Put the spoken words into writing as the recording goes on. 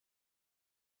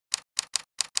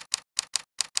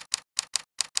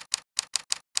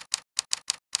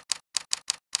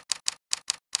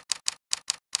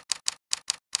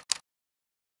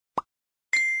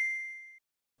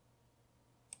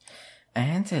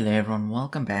And hello everyone,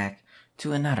 welcome back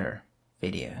to another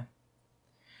video.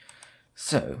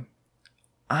 So,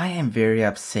 I am very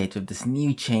upset with this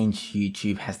new change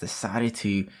YouTube has decided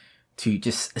to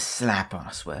just slap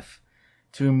us with,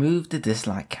 to remove the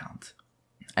dislike count.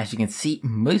 As you can see,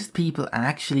 most people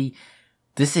actually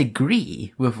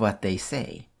disagree with what they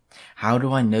say. How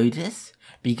do I know this?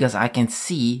 Because I can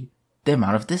see the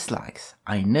amount of dislikes.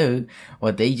 I know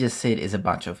what they just said is a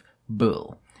bunch of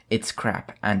bull. It's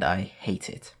crap and I hate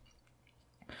it.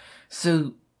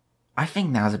 So I think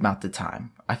now's about the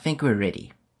time. I think we're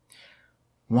ready.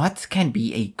 What can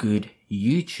be a good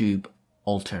YouTube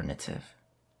alternative?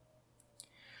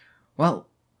 Well,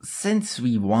 since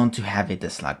we want to have a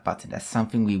dislike button, that's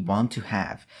something we want to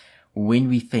have when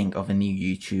we think of a new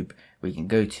YouTube we can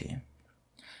go to.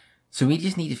 So we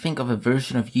just need to think of a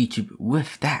version of YouTube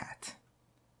with that.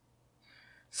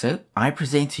 So I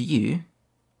present to you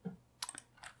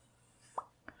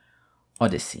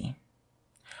Odysee.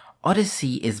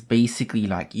 Odysee is basically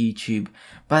like YouTube,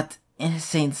 but in a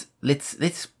sense, let's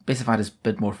specify this a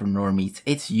bit more for normies.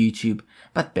 It's YouTube,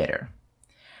 but better.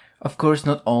 Of course,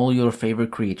 not all your favorite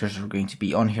creators are going to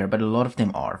be on here, but a lot of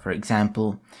them are. For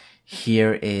example,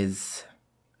 here is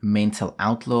Mental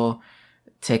Outlaw,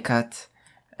 Tekat.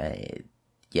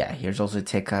 Here's also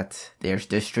Tekat. There's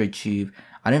DistroTube.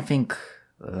 I don't think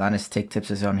Linus Tech Tips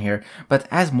is on here, but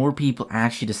as more people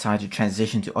actually decide to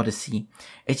transition to Odysee,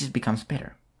 it just becomes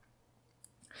better.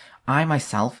 I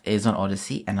myself is on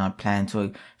Odysee and I plan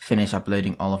to finish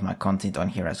uploading all of my content on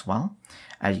here as well.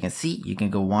 As you can see, you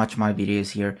can go watch my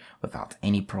videos here without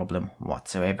any problem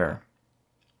whatsoever.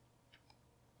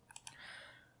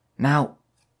 Now,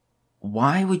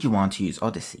 why would you want to use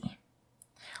Odysee?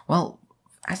 Well,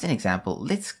 as an example,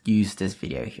 let's use this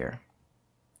video here.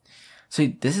 So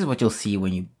this is what you'll see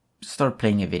when you start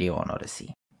playing a video on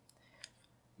Odysee.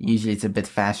 Usually it's a bit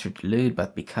faster to load,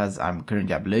 but because I'm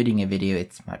currently uploading a video,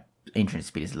 my internet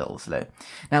speed is a little slow.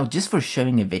 Now, just for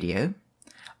showing a video,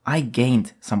 I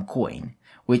gained some coin,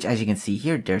 which as you can see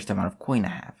here, there's the amount of coin I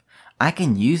have. I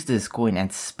can use this coin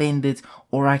and spend it,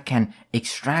 or I can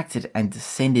extract it and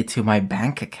send it to my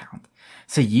bank account.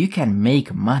 So you can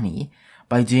make money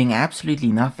by doing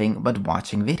absolutely nothing but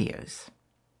watching videos.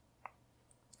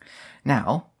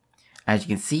 Now, as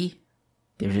you can see,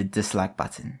 there's a dislike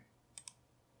button.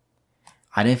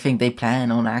 I don't think they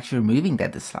plan on actually removing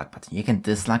that dislike button. You can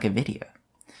dislike a video.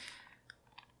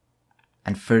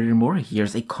 And furthermore,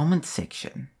 here's a comment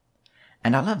section.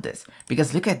 And I love this,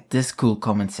 because look at this cool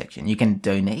comment section. You can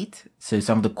donate, so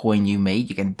some of the coin you made,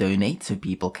 you can donate so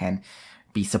people can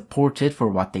be supported for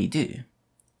what they do.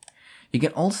 You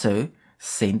can also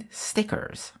send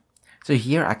stickers. So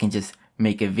here I can just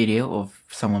make a video of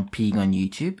someone peeing on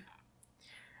YouTube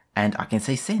and I can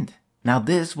say send. Now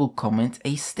this will comment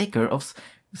a sticker of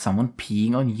someone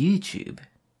peeing on YouTube.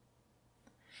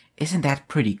 Isn't that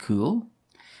pretty cool?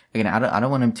 Again, I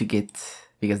don't want him to get,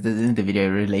 because this isn't the video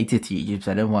related to YouTube,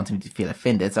 so I don't want him to feel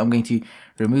offended. So I'm going to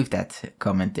remove that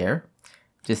comment there,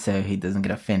 just so he doesn't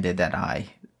get offended that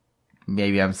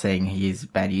maybe I'm saying he's a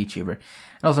bad YouTuber.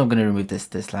 And also I'm going to remove this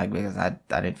dislike because I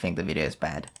don't think the video is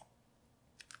bad.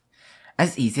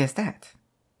 As easy as that.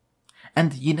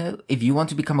 And you know, if you want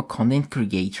to become a content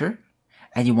creator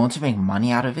and you want to make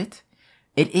money out of it,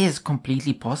 it is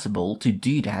completely possible to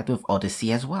do that with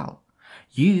Odysee as well.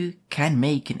 You can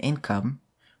make an income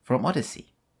from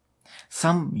Odysee.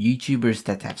 Some YouTubers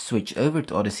that have switched over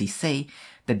to Odysee say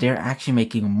that they're actually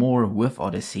making more with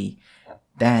Odysee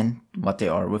than what they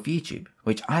are with YouTube,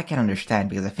 which I can understand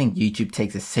because I think YouTube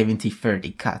takes a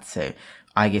 70-30 cut, so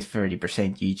I get 30%,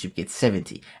 YouTube gets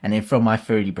 70%, and then from my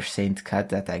 30% cut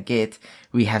that I get,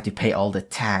 we have to pay all the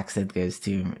tax that goes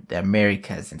to the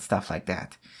Americas and stuff like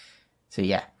that. So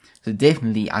yeah, so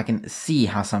definitely I can see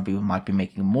how some people might be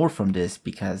making more from this,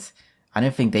 because I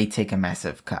don't think they take a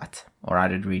massive cut, or I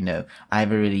don't really know. I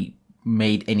haven't really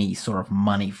made any sort of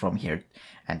money from here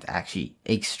and actually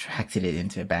extracted it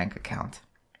into a bank account.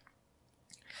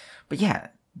 But yeah,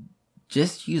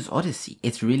 just use Odysee.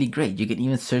 It's really great. You can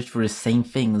even search for the same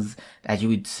things that you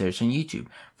would search on YouTube.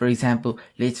 For example,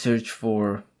 let's search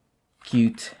for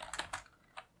cute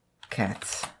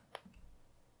cats.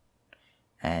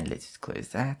 And let's just close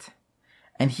that.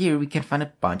 And here we can find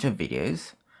a bunch of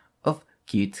videos of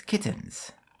cute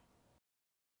kittens.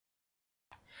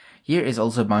 Here is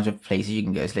also a bunch of places you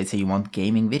can go. So let's say you want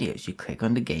gaming videos. You click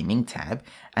on the gaming tab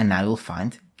and now you'll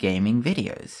find gaming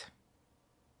videos.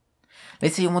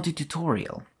 Let's say you want a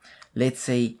tutorial. Let's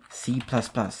say C++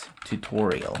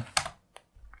 tutorial.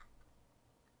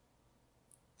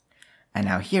 And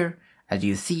now here, as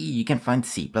you see, you can find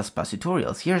C++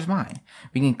 tutorials. Here's mine.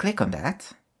 We can click on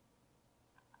that.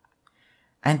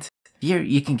 And here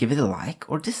you can give it a like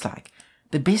or dislike.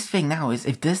 The best thing now is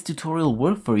if this tutorial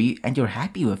worked for you and you're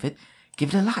happy with it,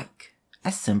 give it a like.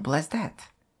 As simple as that.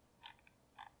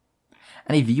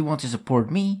 And if you want to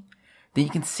support me, then you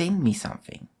can send me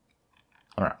something.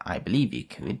 Or I believe you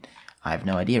could. I have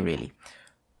no idea really.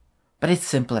 But it's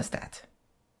simple as that.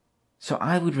 So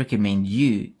I would recommend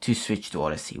you to switch to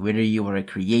Odysee, whether you are a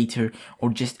creator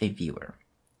or just a viewer.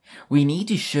 We need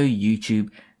to show YouTube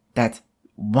that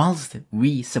whilst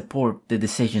we support the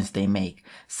decisions they make,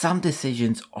 some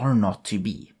decisions are not to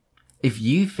be. If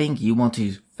you think you want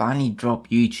to finally drop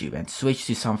YouTube and switch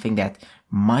to something that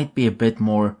might be a bit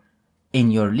more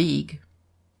in your league,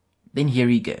 then here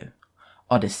you go.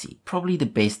 Odysee, probably the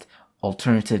best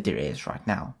alternative there is right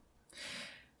now.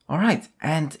 Alright,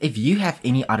 and if you have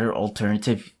any other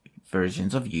alternative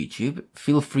versions of YouTube,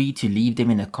 feel free to leave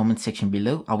them in the comment section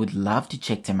below. I would love to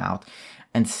check them out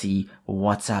and see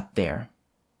what's up there.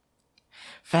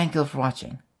 Thank you for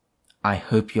watching. I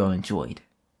hope you all enjoyed.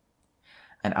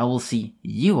 And I will see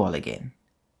you all again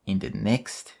in the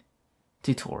next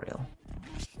tutorial.